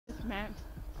man.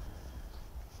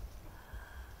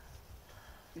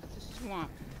 It's a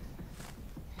swamp.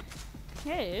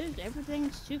 Yeah, it is.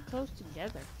 Everything's too close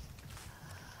together.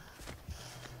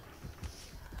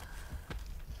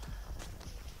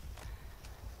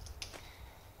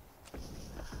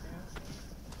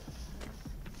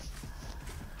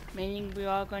 Meaning we're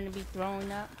all going to be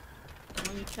throwing up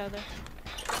on each other.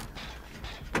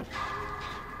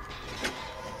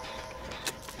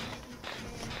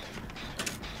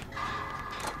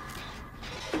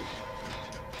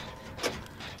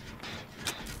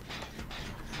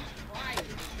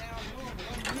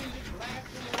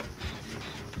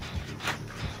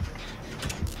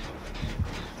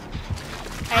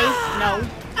 Hey, no.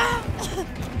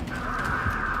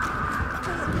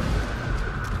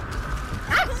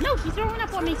 Ah, no, she's throwing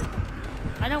up on me.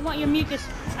 I don't want your mucus.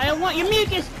 I don't want your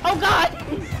mucus. Oh, God.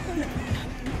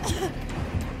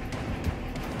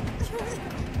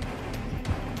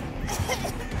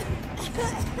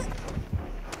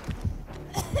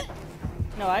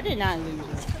 No, I did not lose it.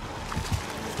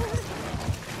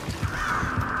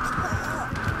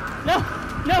 No,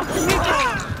 no, the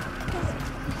mucus.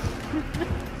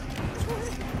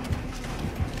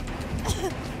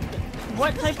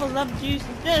 What type of love juice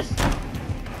is this?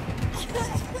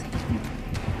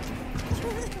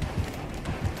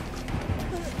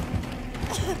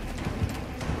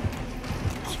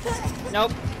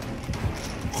 Nope.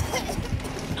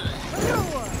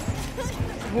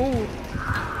 Ooh.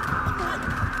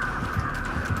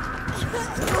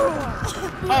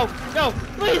 Oh, no,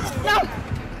 please, no!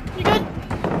 You good?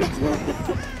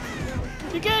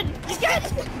 You good? You good?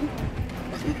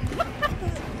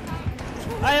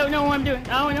 I don't know what I'm doing.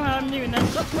 I don't know how I'm doing that.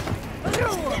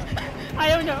 I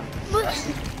don't know.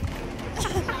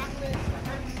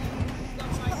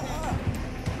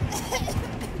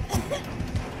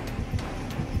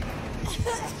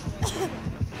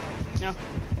 No.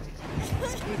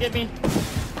 You get me?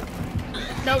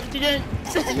 No, you didn't.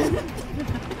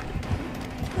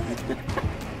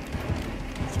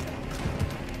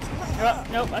 Oh,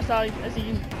 nope, I saw you. I see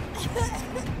you.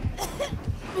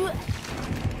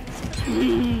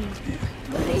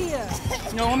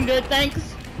 No, I'm good,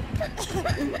 thanks.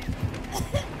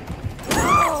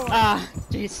 Ah,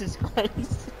 Jesus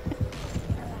Christ.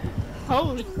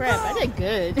 Holy crap, I did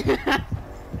good.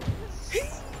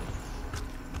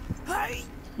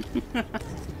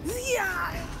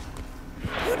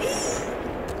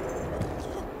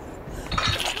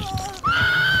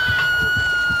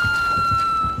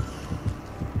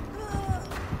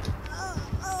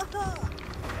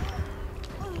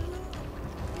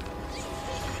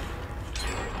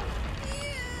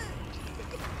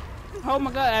 Oh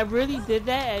my god, I really did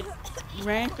that. I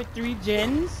ran for 3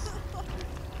 gens.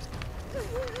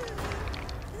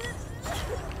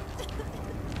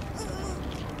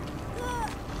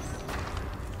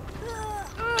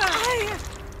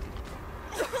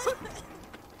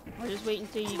 I'll just wait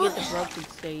until you get the broken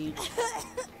stage.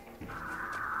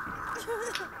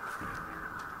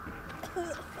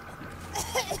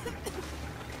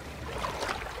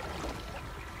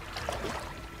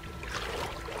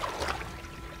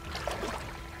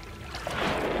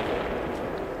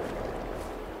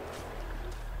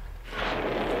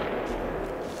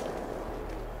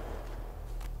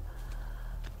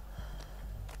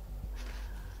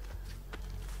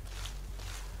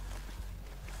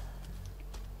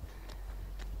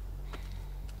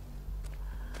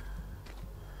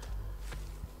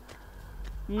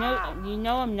 No, you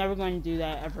know I'm never going to do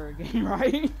that ever again,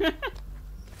 right?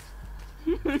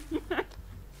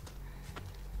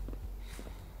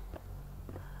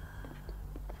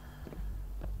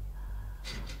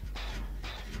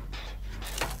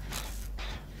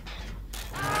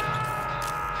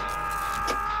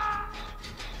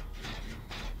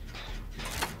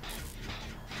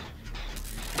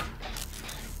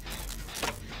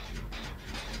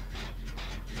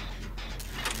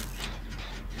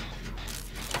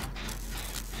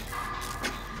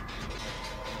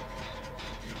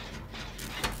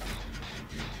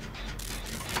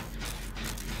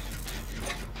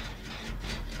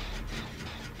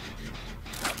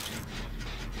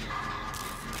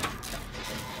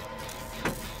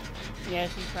 Yeah,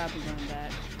 she's probably going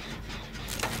back.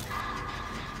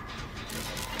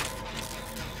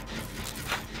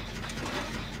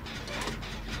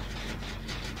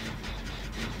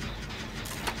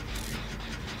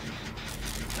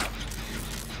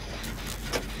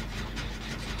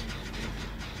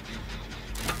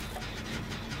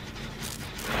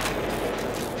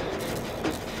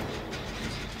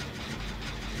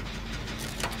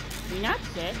 You're not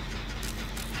sick.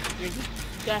 You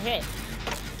just got hit.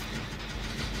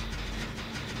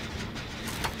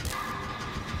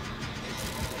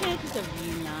 of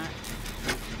you not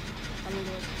coming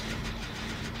to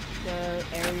the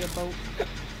area boat,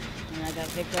 and I got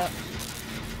picked up.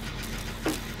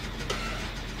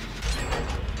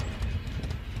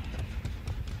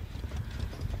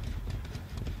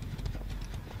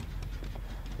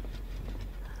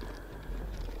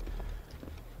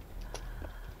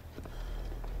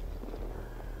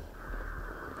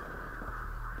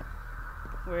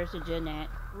 Where's the gen at?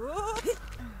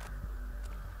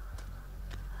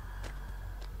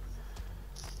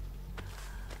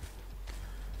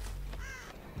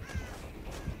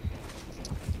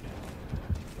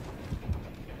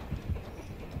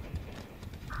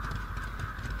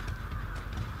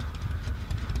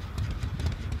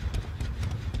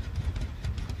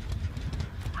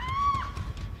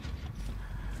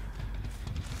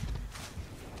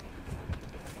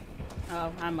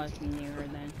 Oh, I must be near her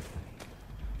then.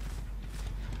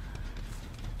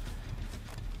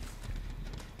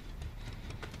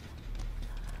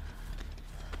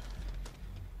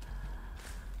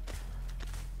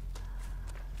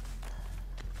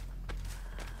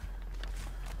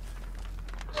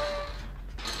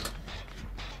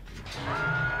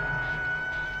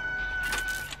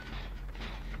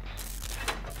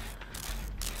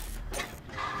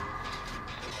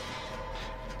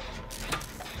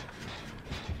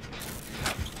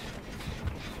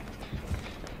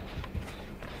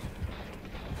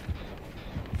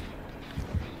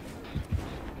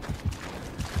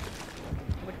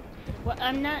 What?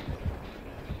 I'm not.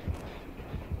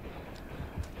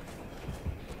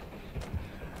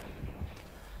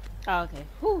 Oh, okay.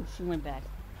 Whew, she went back.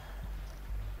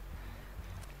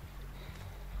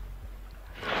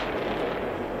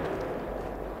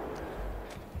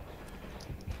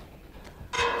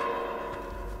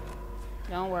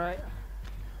 Don't worry.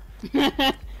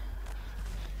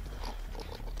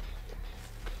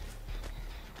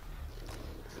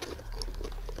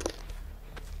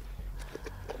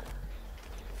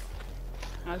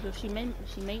 Also, she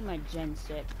made my gen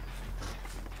sick.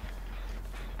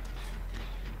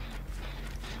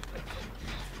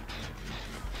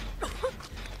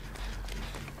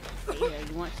 Yeah,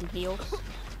 you want some heals?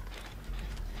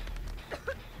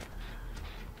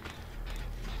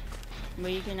 Well,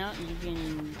 you can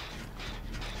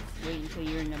wait until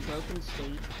you're in a broken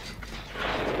state.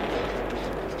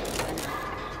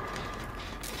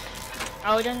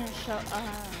 Oh, it doesn't show.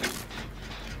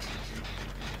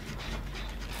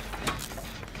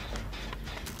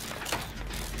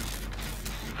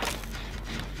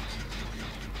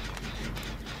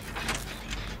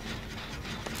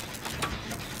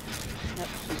 Nope,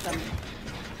 she's coming.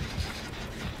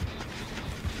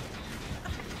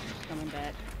 She's coming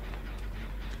back.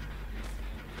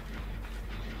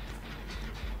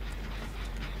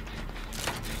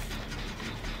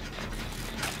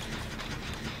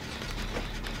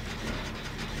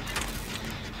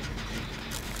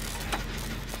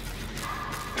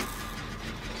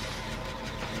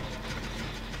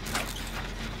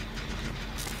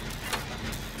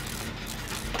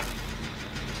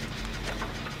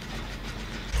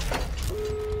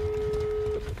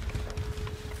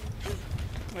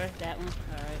 Where's that one?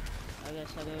 Alright. I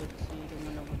guess I'll go to the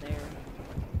one over there.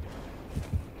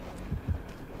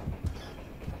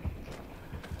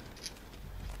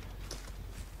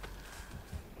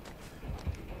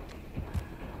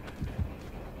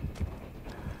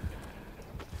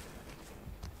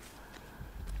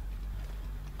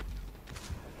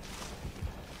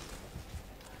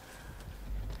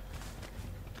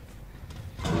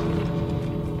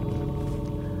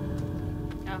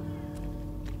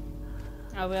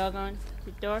 Are we all going to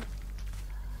the door?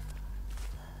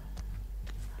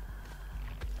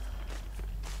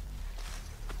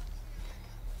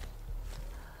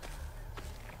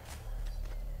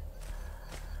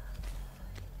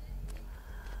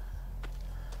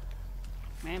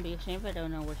 Man, be a shame if I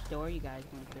don't know which door you guys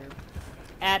went through.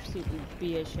 Absolutely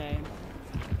be a shame.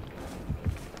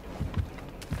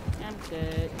 I'm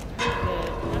good.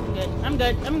 I'm good. I'm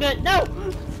good. I'm good. No!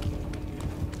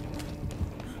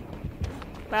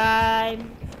 Bye.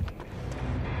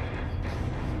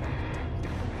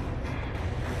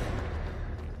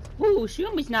 Ooh, she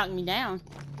almost knocked me down.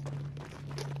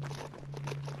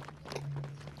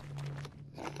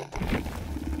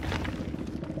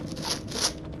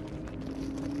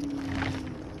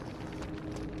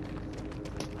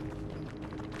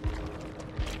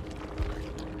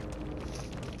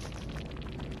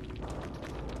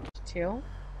 Two.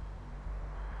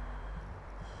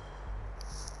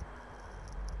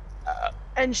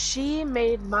 And she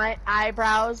made my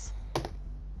eyebrows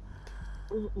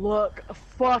look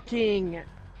fucking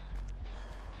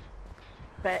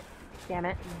Damn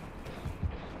it.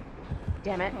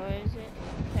 Damn it. What is it?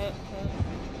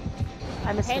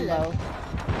 I missed them Halo. both.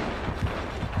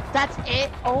 That's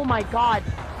it? Oh my god.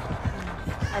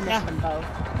 I missed them both.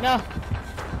 No.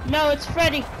 No, it's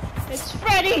Freddy. It's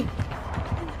Freddy.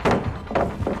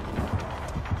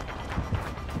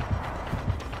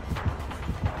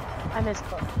 I missed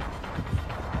both.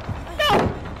 No.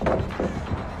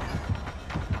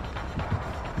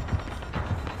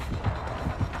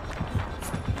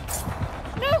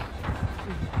 No.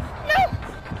 No.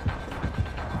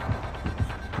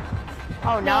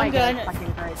 Oh, now No, I I'm get a good.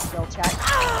 fucking great skill check.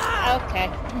 Okay.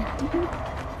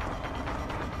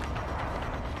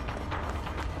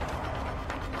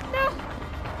 No.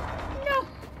 No.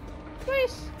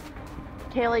 Please.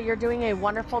 Kayla, you're doing a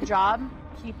wonderful job.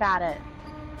 Keep at it.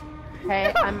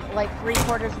 Okay, I'm like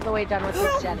 3/4 of the way done with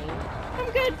this Jenny.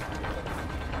 I'm good.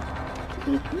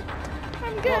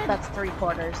 I'm good. Well, that's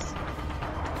 3/4.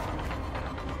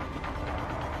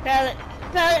 Pallet.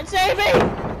 Pallet, save me!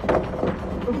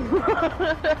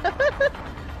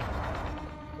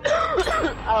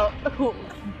 Oh,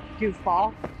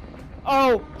 goofball.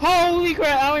 Oh, holy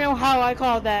crap! I don't know how I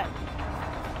called that.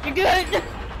 You good?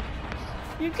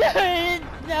 You good?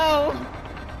 No.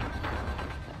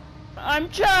 I'm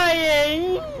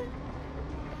trying.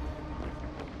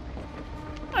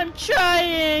 I'm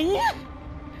trying.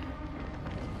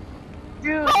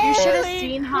 Dude, you should have Holy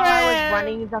seen how I crap. was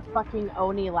running the fucking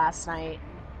Oni last night.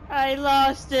 I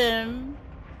lost him.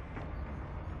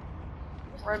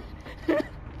 Run-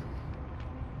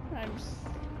 I'm. S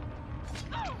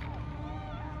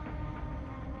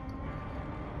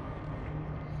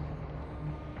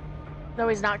No,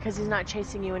 he's not, because he's not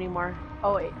chasing you anymore.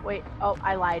 Oh, wait, wait. Oh,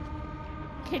 I lied.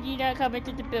 Can you not come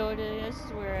into the building? This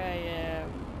is where I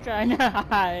am. Trying to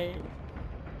hide.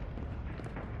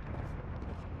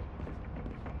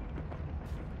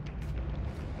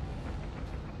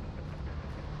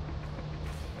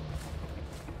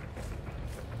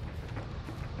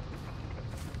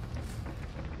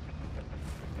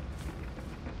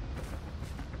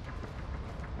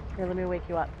 Here, let me wake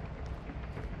you up.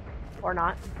 Or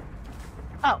not.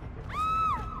 Oh.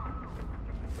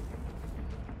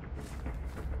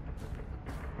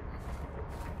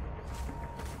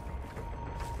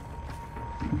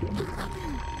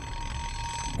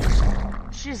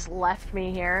 She just left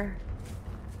me here.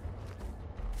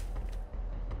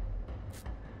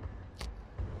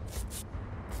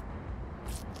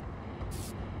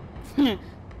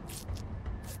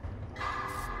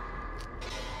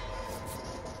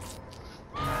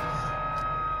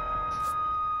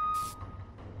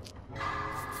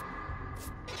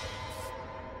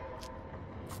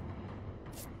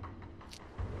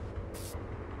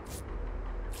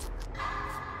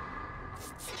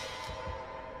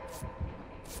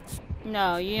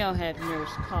 No, you don't have nurse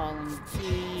calling, do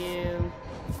you?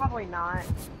 Probably not.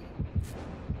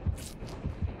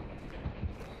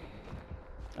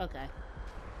 Okay.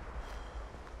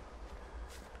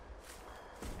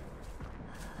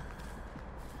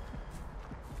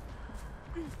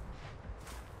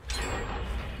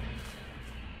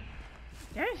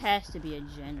 There has to be a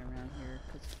gen around here,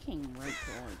 because he came right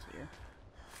towards here.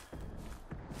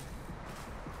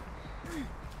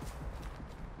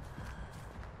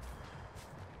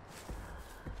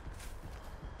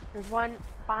 There's one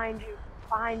behind you,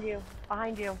 behind you,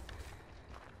 behind you.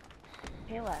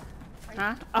 Kayla.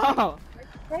 Huh? Oh! Right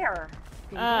there.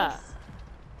 Ah. Dingus.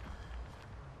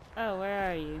 Oh, where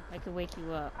are you? I could wake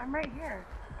you up. I'm right here.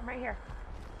 I'm right here.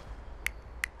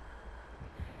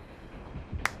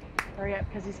 Hurry up,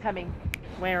 because he's coming.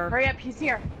 Where? Hurry up, he's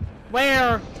here.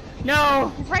 Where?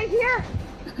 No! He's right here.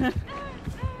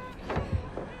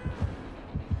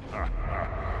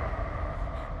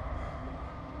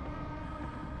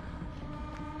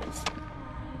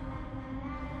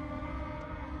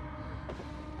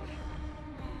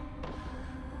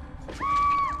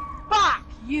 Fuck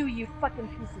you, you fucking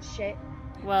piece of shit.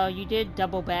 Well, you did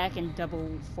double back and double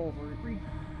forward.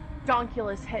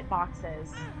 Redonkulous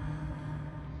hitboxes.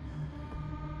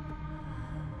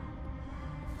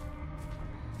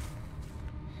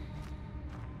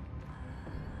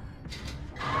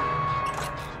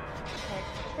 Okay.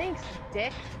 Thanks,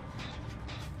 dick.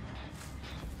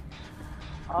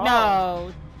 Oh.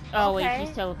 No! Oh wait, Okay.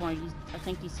 he's teleporting. I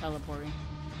think he's teleporting.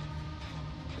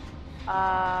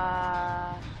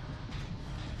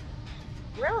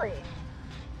 Really?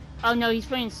 Oh no, he's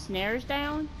putting snares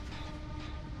down?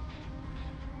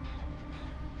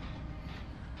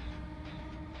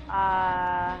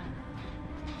 Uh.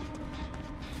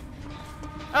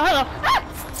 Oh, hello! Ah!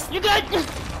 You good?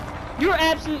 You're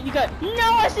absolutely good. No,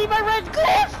 I see my red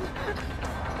cliff!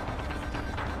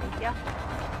 ya.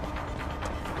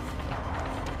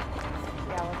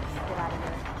 Yeah, let's get out of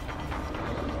here.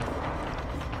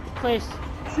 Please.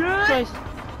 Shit! Please.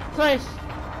 Please.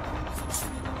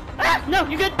 Ah! No,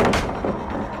 you're good.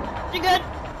 You're good.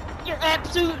 You're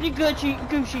absolutely good,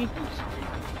 Gucci.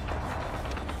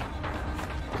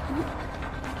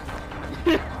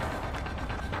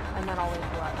 And then always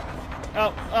blood.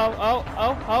 Oh.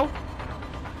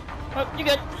 Oh, you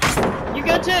good. You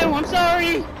good too. I'm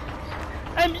sorry.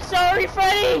 I'm sorry,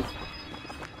 Freddy.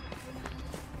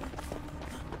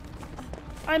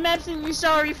 I'm absolutely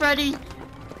sorry, Freddy.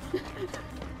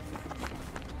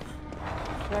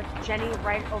 There's Jenny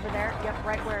right over there. Yep,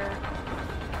 right where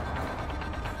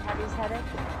Abby's headed.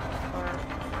 Or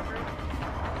whatever.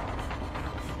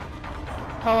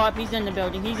 Hold up, he's in the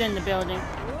building. He's in the building.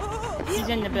 He's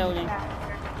in the building.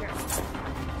 Yeah, here.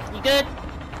 You good?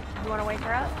 You wanna wake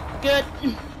her up? Good.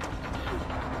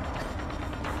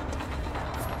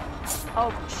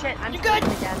 Oh shit, I'm You good?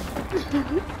 sleeping again.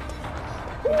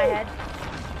 In my head.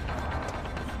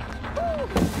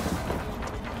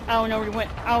 I don't know where you went.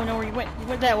 I don't know where you went. You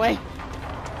went that way.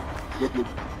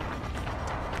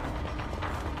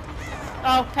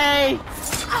 Oh, hey!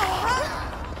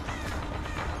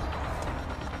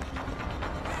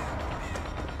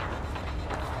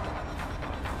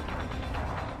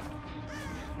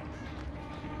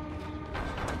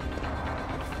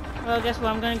 Well, guess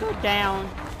what? I'm gonna go down.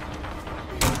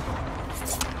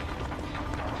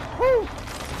 Woo!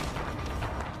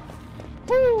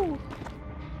 Woo!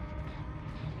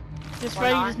 This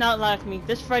Freddy does not like me.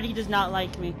 This Freddy does not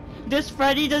like me. This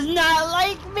Freddy does not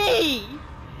like me!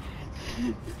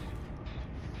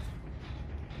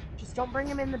 Just don't bring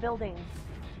him in the building.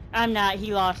 I'm not.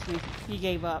 He lost me. He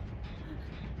gave up.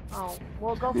 Oh,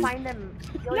 well go find him.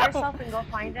 Heal No. yourself and go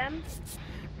find him.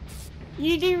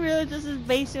 You do realize this is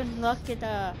based on luck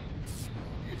at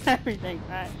everything,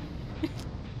 right?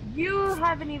 You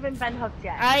haven't even been hooked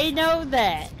yet. I know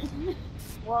that.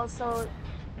 Well, so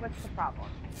what's the problem?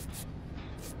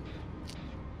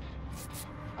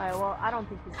 Alright, well, I don't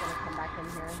think he's gonna come back in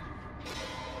here.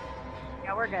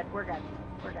 Yeah, we're good.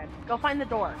 Go find the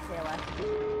door, Kayla.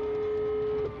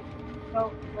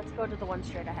 Go, let's go to the one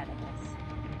straight ahead of us.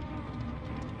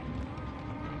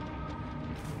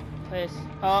 Please.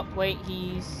 Oh, wait,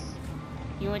 he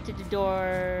went to the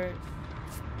door.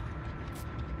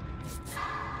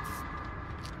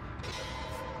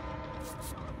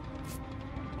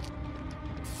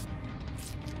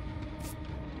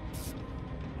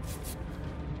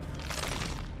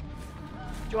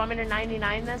 Do you want me to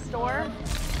 99 this door?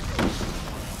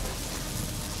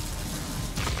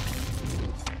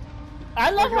 I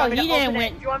love how he didn't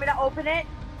went. Do you want me to open it?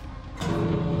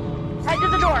 Head to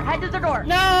the door! Head to the door!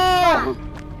 No!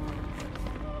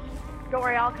 Don't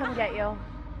worry, I'll come get you.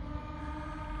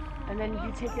 And then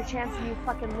you take your chance and you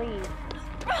fucking leave.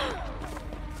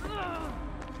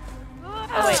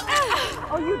 Oh, wait.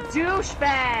 Oh, you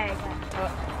douchebag! Oh,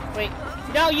 wait.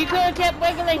 No, you could have kept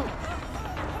wiggling.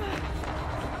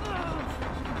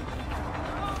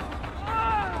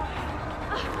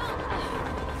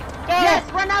 Go!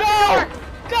 Yes, run out the door!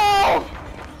 Go!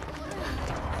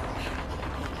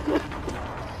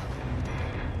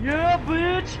 Yeah,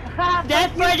 bitch! Ha, That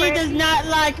fuck you, Freddy Freddy. does not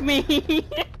like me.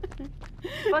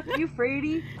 Fuck you,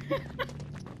 Freddy.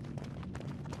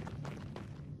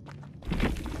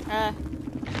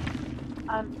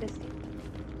 Misty.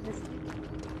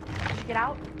 Did you get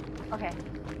out? Okay.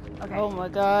 Okay. Oh my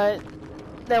god.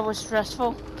 That was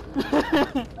stressful.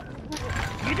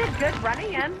 You did good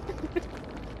running in.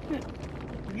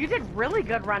 You did really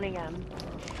good running in.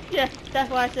 Yeah,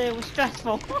 that's why I said it was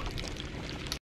stressful.